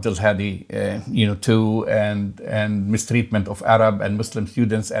Dr. Abdelhadi to, and mistreatment of Arab and Muslim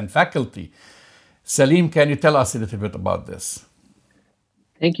students and faculty. Salim, can you tell us a little bit about this?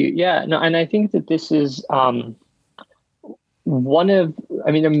 Thank you. Yeah, no, and I think that this is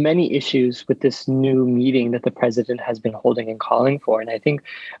there are many issues with this new meeting that the president has been holding and calling for. And I think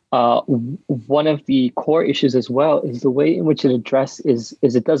one of the core issues as well is the way in which it addresses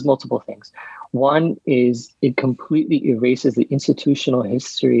it does multiple things. One is it completely erases the institutional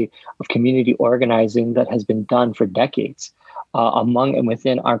history of community organizing that has been done for decades among and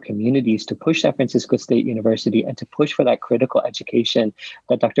within our communities to push San Francisco State University and to push for that critical education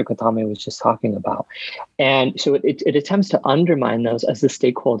that Dr. Khatami was just talking about. And so it attempts to undermine those as the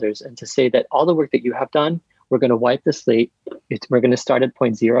stakeholders and to say that all the work that you have done, we're going to wipe the slate. We're going to start at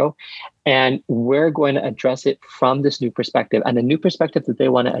point zero, and we're going to address it from this new perspective. And the new perspective that they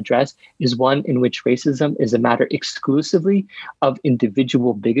want to address is one in which racism is a matter exclusively of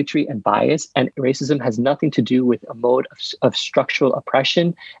individual bigotry and bias, and racism has nothing to do with a mode of structural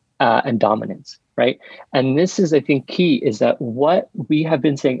oppression and dominance, right? And this is, I think, key, is that what we have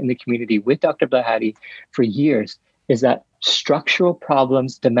been saying in the community with Dr. Abdelhadi for years is that structural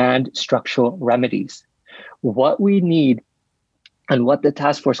problems demand structural remedies. What we need and what the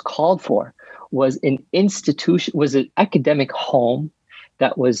task force called for was an academic home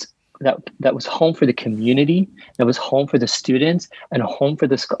that was home for the community, that was home for the students, and a home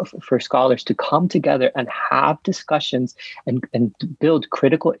for scholars to come together and have discussions and build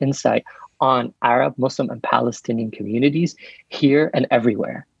critical insight on Arab, Muslim, and Palestinian communities here and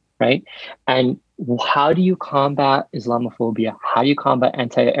everywhere, right? And how do you combat Islamophobia? How do you combat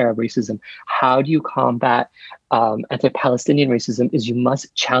anti-Arab racism? How do you combat anti-Palestinian racism? Is you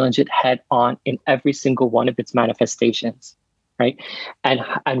must challenge it head on in every single one of its manifestations, right?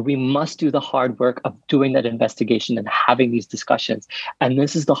 And we must do the hard work of doing that investigation and having these discussions. And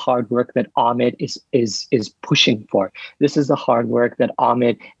this is the hard work that Ahmed is pushing for. This is the hard work that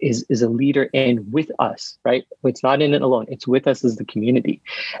Ahmed is a leader in with us, right? It's not in it alone. It's with us as the community.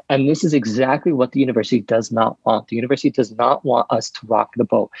 And this is exactly what the university does not want. The university does not want us to rock the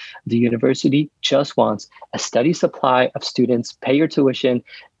boat. The university just wants a steady supply of students, pay your tuition,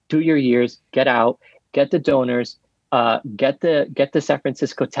 do your years, get out, get the donors, get the San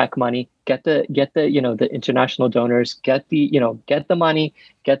Francisco Tech money, get the the international donors, get the money,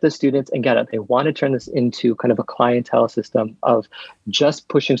 get the students, and get it. They want to turn this into kind of a clientele system of just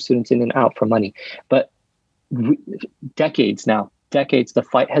pushing students in and out for money. But decades, the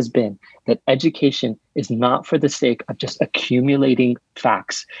fight has been that education is not for the sake of just accumulating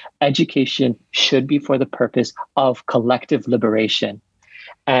facts. Education should be for the purpose of collective liberation.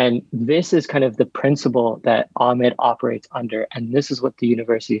 And this is kind of the principle that Ahmed operates under. And this is what the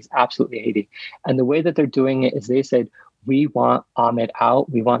university is absolutely hating. And the way that they're doing it is they said, we want Ahmed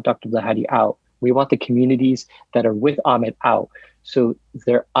out. We want Dr. Abdelhadi out. We want the communities that are with Ahmed out. So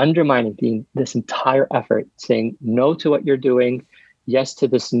they're undermining this entire effort, saying no to what you're doing, yes to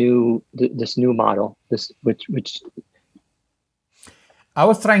this new model, which I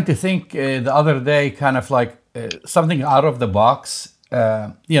was trying to think the other day, kind of like something out of the box.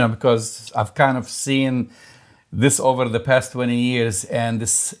 Because I've kind of seen this over the past 20 years, and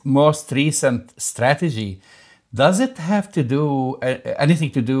this most recent strategy Does it have to do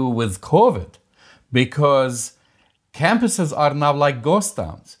anything to do with COVID? Because campuses are now like ghost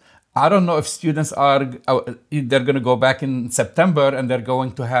towns. I don't know if students they're going to go back in September and they're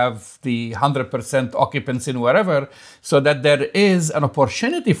going to have the 100% occupancy and wherever, so that there is an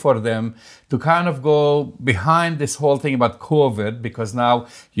opportunity for them to kind of go behind this whole thing about COVID, because now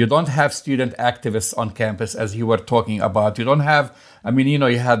you don't have student activists on campus, as you were talking about. You don't have,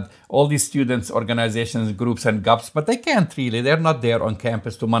 you had all these students, organizations, groups, and GUPs, but they can't really. They're not there on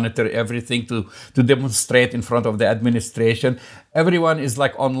campus to monitor everything, to demonstrate in front of the administration. Everyone is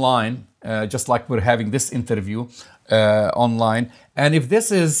like online, just like we're having this interview online. And if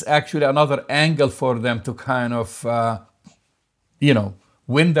this is actually another angle for them to kind of,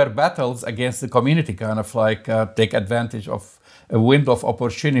 win their battles against the community, kind of like take advantage of a window of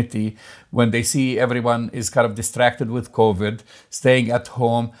opportunity when they see everyone is kind of distracted with COVID, staying at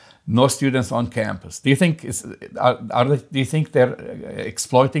home, no students on campus. Do you think do you think they're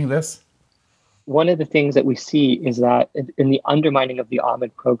exploiting this? One of the things that we see is that in the undermining of the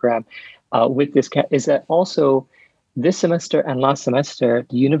Ahmed program with this is that also this semester and last semester,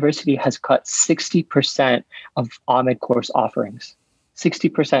 the university has cut 60% of Ahmed course offerings.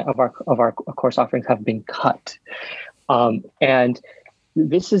 60% of our course offerings have been cut. And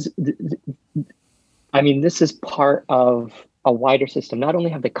this is part of a wider system. Not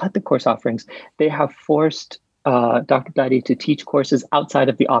only have they cut the course offerings, they have forced Dr. Abdelhadi to teach courses outside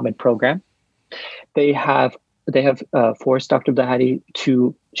of the Ahmed program. They have forced Dr. Abdelhadi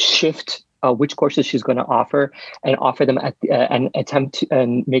to shift which courses she's going to offer and offer them and attempt to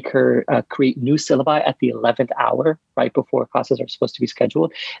and make her create new syllabi at the 11th hour, right before classes are supposed to be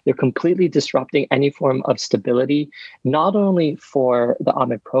scheduled. They're completely disrupting any form of stability, not only for the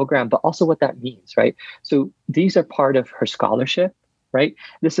Ahmed program, but also what that means, right? So these are part of her scholarship, right?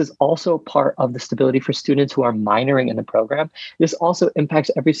 This is also part of the stability for students who are minoring in the program. This also impacts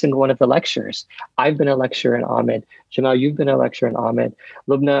every single one of the lecturers. I've been a lecturer in Ahmed. Jamal, you've been a lecturer in Ahmed.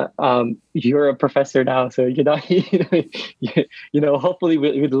 Lubna, you're a professor now. So, hopefully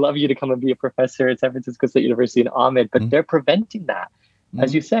we'd love you to come and be a professor at San Francisco State University in Ahmed, but they're preventing that.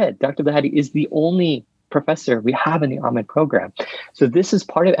 As you said, Dr. Abdelhadi is the only professor we have in the Ahmed program. So this is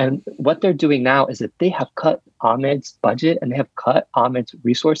part of, and what they're doing now is that they have cut Ahmed's budget and they have cut Ahmed's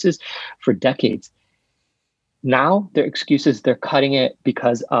resources for decades. Now their excuse is they're cutting it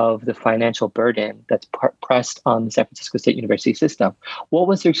because of the financial burden that's pressed on the San Francisco State University system. What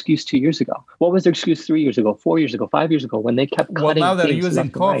was their excuse 2 years ago? What was their excuse 3 years ago, 4 years ago, 5 years ago when they kept cutting? Well, now they're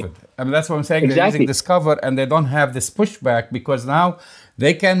using COVID. Right. I mean, that's what I'm saying. Exactly. They're using this cover and they don't have this pushback because now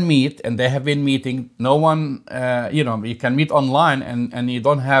they can meet and they have been meeting. No one, you can meet online and you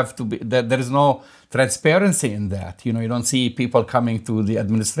don't have to be, there is no transparency in that. You don't see people coming to the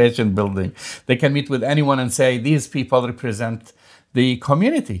administration building. They can meet with anyone and say, these people represent the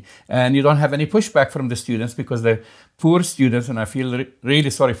community. And you don't have any pushback from the students because the poor students, and I feel really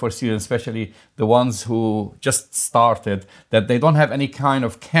sorry for students, especially the ones who just started, that they don't have any kind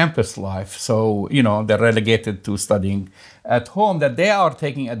of campus life. So, they're relegated to studying at home, that they are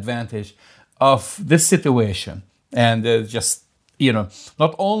taking advantage of this situation. And just,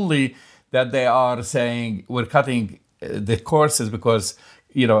 not only that they are saying we're cutting the courses because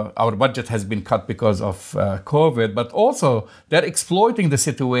our budget has been cut because of COVID, but also they're exploiting the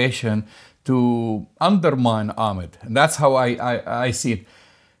situation to undermine Ahmed. And that's how I see it.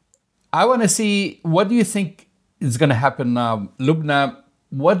 I want to see, what do you think is going to happen now? Lubna,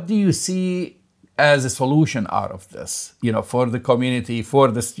 what do you see as a solution out of this, for the community,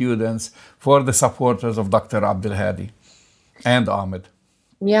 for the students, for the supporters of Dr. Abdelhadi and Ahmed?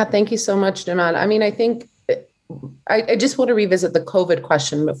 Yeah, thank you so much, Jamal. I mean, I think I just want to revisit the COVID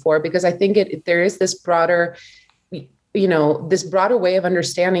question before, because I think there is this broader, this broader way of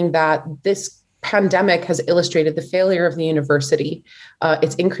understanding that this pandemic has illustrated the failure of the university,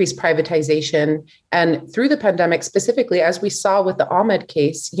 its increased privatization. And through the pandemic, specifically, as we saw with the Ahmed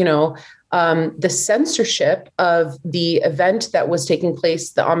case, the censorship of the event that was taking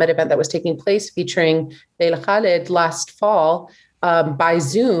place, the Ahmed event that was taking place featuring Leila Khaled last fall, by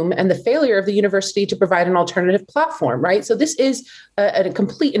Zoom, and the failure of the university to provide an alternative platform, right? So this is a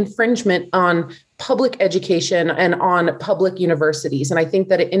complete infringement on public education and on public universities. And I think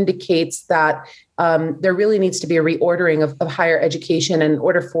that it indicates that there really needs to be a reordering of higher education in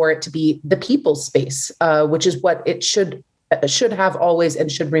order for it to be the people's space, which is what it should have always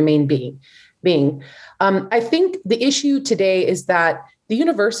and should remain being. I think the issue today is that the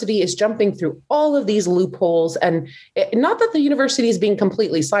university is jumping through all of these loopholes. And not that the university is being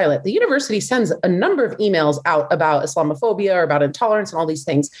completely silent. The university sends a number of emails out about Islamophobia or about intolerance and all these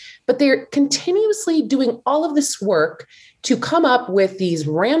things, but they're continuously doing all of this work to come up with these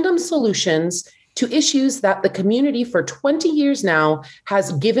random solutions to issues that the community for 20 years now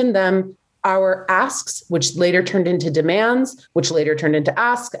has given them our asks, which later turned into demands, which later turned into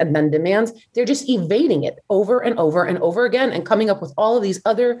asks and then demands. They're just evading it over and over and over again and coming up with all of these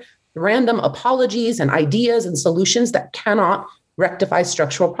other random apologies and ideas and solutions that cannot rectify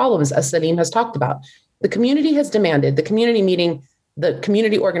structural problems, as Salim has talked about. The community has demanded, the community meeting, the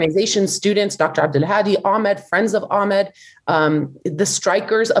community organizations, students, Dr. Abdulhadi, Ahmed, friends of Ahmed, the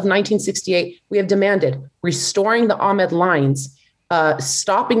strikers of 1968, we have demanded restoring the Ahmed lines,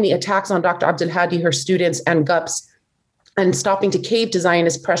 stopping the attacks on Dr. Abdulhadi, her students, and GUPS, and stopping to cave to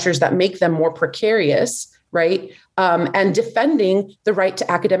Zionist pressures that make them more precarious, right? And defending the right to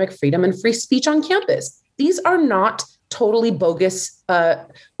academic freedom and free speech on campus. These are not totally bogus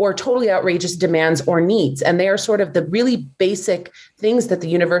or totally outrageous demands or needs. And they are sort of the really basic things that the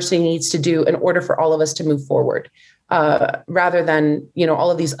university needs to do in order for all of us to move forward. Rather than,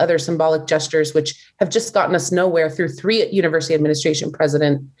 all of these other symbolic gestures, which have just gotten us nowhere through 3 university administration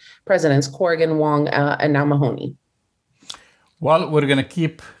presidents, Corrigan, Wong, and now Mahoney. Well, we're going to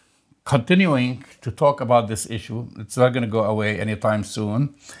keep continuing to talk about this issue. It's not going to go away anytime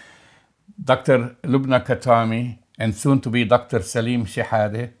soon. Dr. Lubna Khatami and soon to be Dr. Salim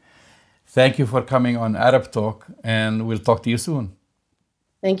Shehadeh, thank you for coming on Arab Talk, and we'll talk to you soon.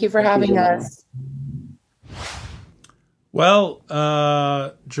 Thank you for having us. Well,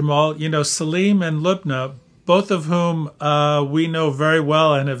 Jamal, Salim and Lubna, both of whom we know very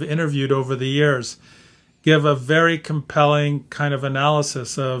well and have interviewed over the years, give a very compelling kind of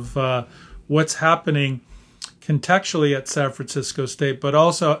analysis of what's happening contextually at San Francisco State, but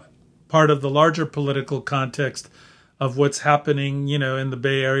also part of the larger political context of what's happening, in the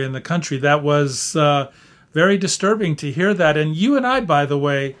Bay Area and the country. That was very disturbing to hear that. And you and I, by the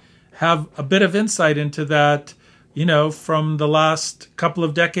way, have a bit of insight into that, from the last couple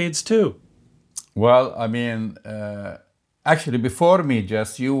of decades too. Well, I mean, actually, before me,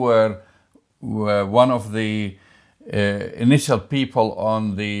 Jess, you were one of the initial people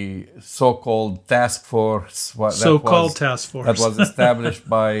on the so-called task force. Task force. That was established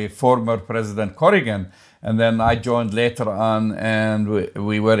by former President Corrigan. And then I joined later on, and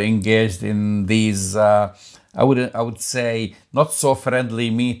we were engaged in these, I would say, not so friendly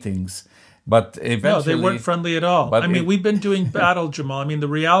meetings. But eventually... No, they weren't friendly at all. We've been doing battle, Jamal. The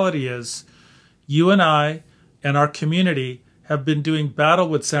reality is you and I and our community have been doing battle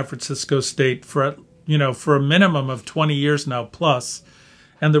with San Francisco State for a minimum of 20 years now plus.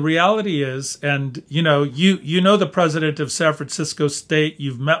 And the reality is, and you know the president of San Francisco State,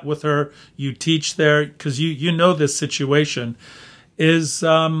 you've met with her, you teach there, because you know this situation, is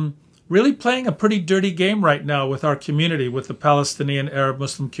really playing a pretty dirty game right now with our community, with the Palestinian Arab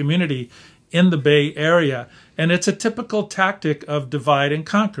Muslim community in the Bay Area. And it's a typical tactic of divide and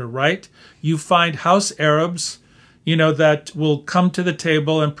conquer, right? You find house Arabs, that will come to the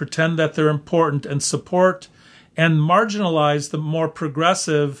table and pretend that they're important and support and marginalize the more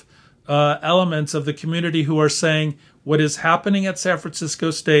progressive elements of the community who are saying what is happening at San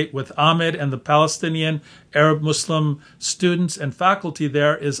Francisco State with Ahmed and the Palestinian Arab Muslim students and faculty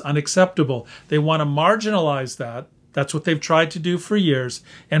there is unacceptable. They want to marginalize that. That's what they've tried to do for years,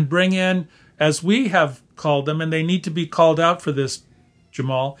 and bring in, as we have called them, and they need to be called out for this,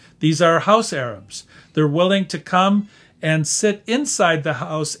 Jamal, these are house Arabs. They're willing to come and sit inside the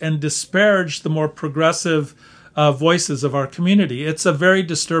house and disparage the more progressive voices of our community. It's a very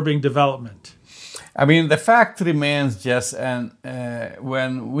disturbing development. The fact remains, Jess, and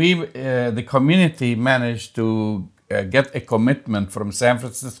when the community managed to get a commitment from San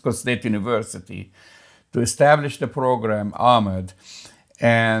Francisco State University to establish the program, Ahmed,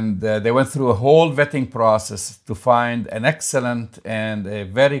 and they went through a whole vetting process to find an excellent and a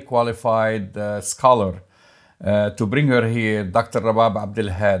very qualified scholar to bring her here, Dr. Rabab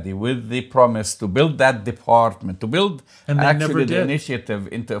Abdulhadi, with the promise to build that department, to build actually the initiative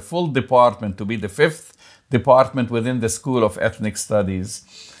into a full department, to be the 5th department within the School of Ethnic Studies.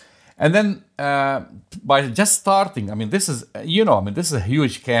 And then by just starting, this is a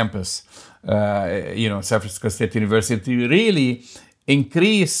huge campus, San Francisco State University, to really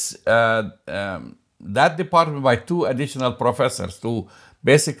increase that department by 2 additional professors to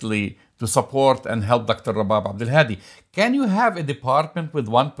basically to support and help Dr. Rabab Abdulhadi. Can you have a department with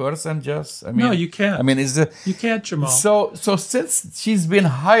 1 person, Jess? No, you can't. You can't, Jamal. So since she's been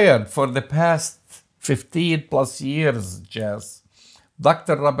hired for the past 15 plus years, Jess,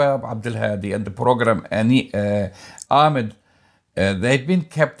 Dr. Rabab Abdelhadi and the program Ahmed, they've been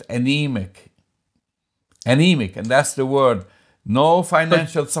kept anemic, and that's the word. No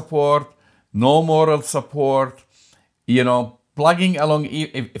financial support, no moral support, plugging along.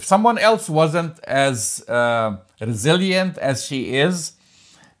 If someone else wasn't as resilient as she is,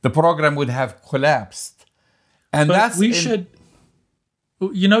 the program would have collapsed. And but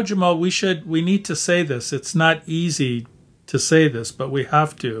Jamal, we need to say this. It's not easy to say this, but we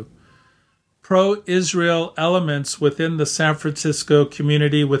have to. Pro-Israel elements within the San Francisco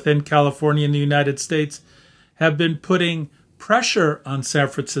community, within California and the United States, have been putting pressure on San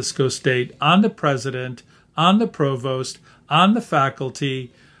Francisco State, on the president, on the provost, on the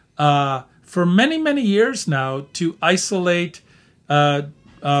faculty, for many, many years now to isolate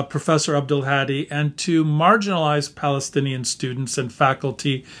Professor Abdelhadi and to marginalize Palestinian students and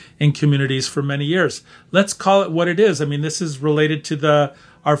faculty in communities for many years. Let's call it what it is. I mean, this is related to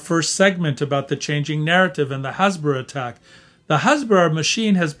our first segment about the changing narrative and the Hasbara attack. The Hasbara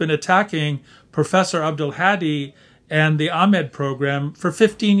machine has been attacking Professor Abdelhadi and the Ahmed program for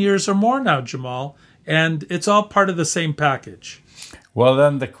 15 years or more now, Jamal, and it's all part of the same package. Well,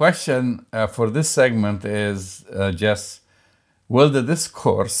 then the question for this segment is, Jess, will the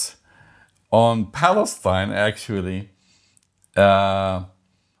discourse on Palestine actually at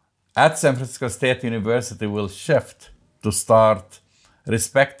San Francisco State University will shift to start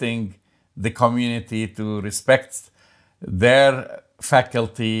respecting the community, to respect their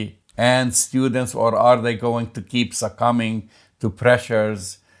faculty and students, or are they going to keep succumbing to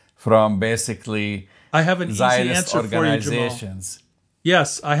pressures from basically I have an Zionist easy answer organizations? For you, Jamal.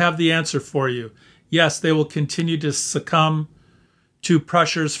 Yes, I have the answer for you. Yes, they will continue to succumb to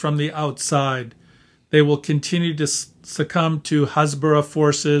pressures from the outside. They will continue to succumb to Hasbara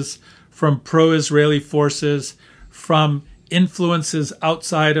forces, from pro-Israeli forces, from influences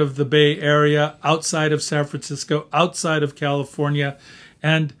outside of the Bay Area, outside of San Francisco, outside of California.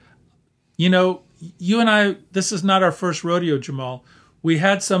 And, you and I, this is not our first rodeo, Jamal. We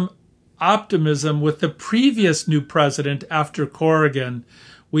had some optimism with the previous new president after Corrigan.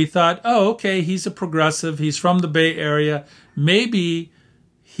 We thought, oh, okay, he's a progressive. He's from the Bay Area. Maybe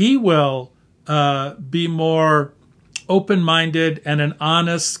he will be more open-minded and an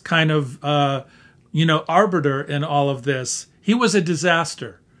honest kind of, arbiter in all of this. He was a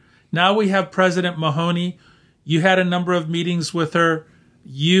disaster. Now we have President Mahoney. You had a number of meetings with her.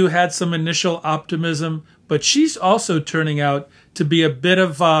 You had some initial optimism, but she's also turning out to be a bit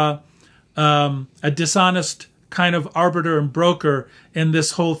of a dishonest kind of arbiter and broker in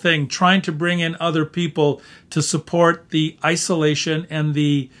this whole thing, trying to bring in other people to support the isolation and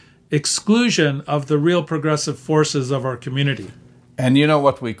the exclusion of the real progressive forces of our community. And you know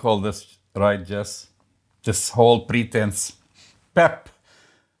what we call this, right, Jess? This whole pretense, PEP,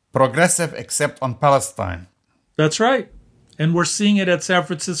 progressive except on Palestine. That's right. And we're seeing it at San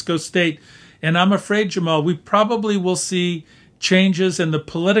Francisco State. And I'm afraid, Jamal, we probably will see changes in the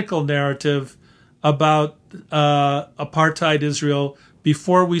political narrative about apartheid Israel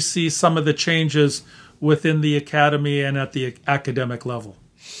before we see some of the changes within the academy and at the academic level.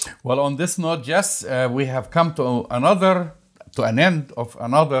 Well, on this note, Jess, we have come to an end of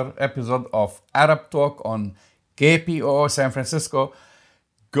another episode of Arab Talk on KPOO San Francisco.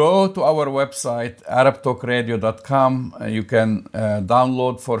 Go to our website, arabtalkradio.com. You can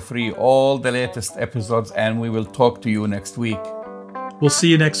download for free all the latest episodes, and we will talk to you next week. We'll see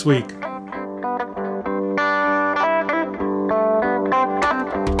you next week.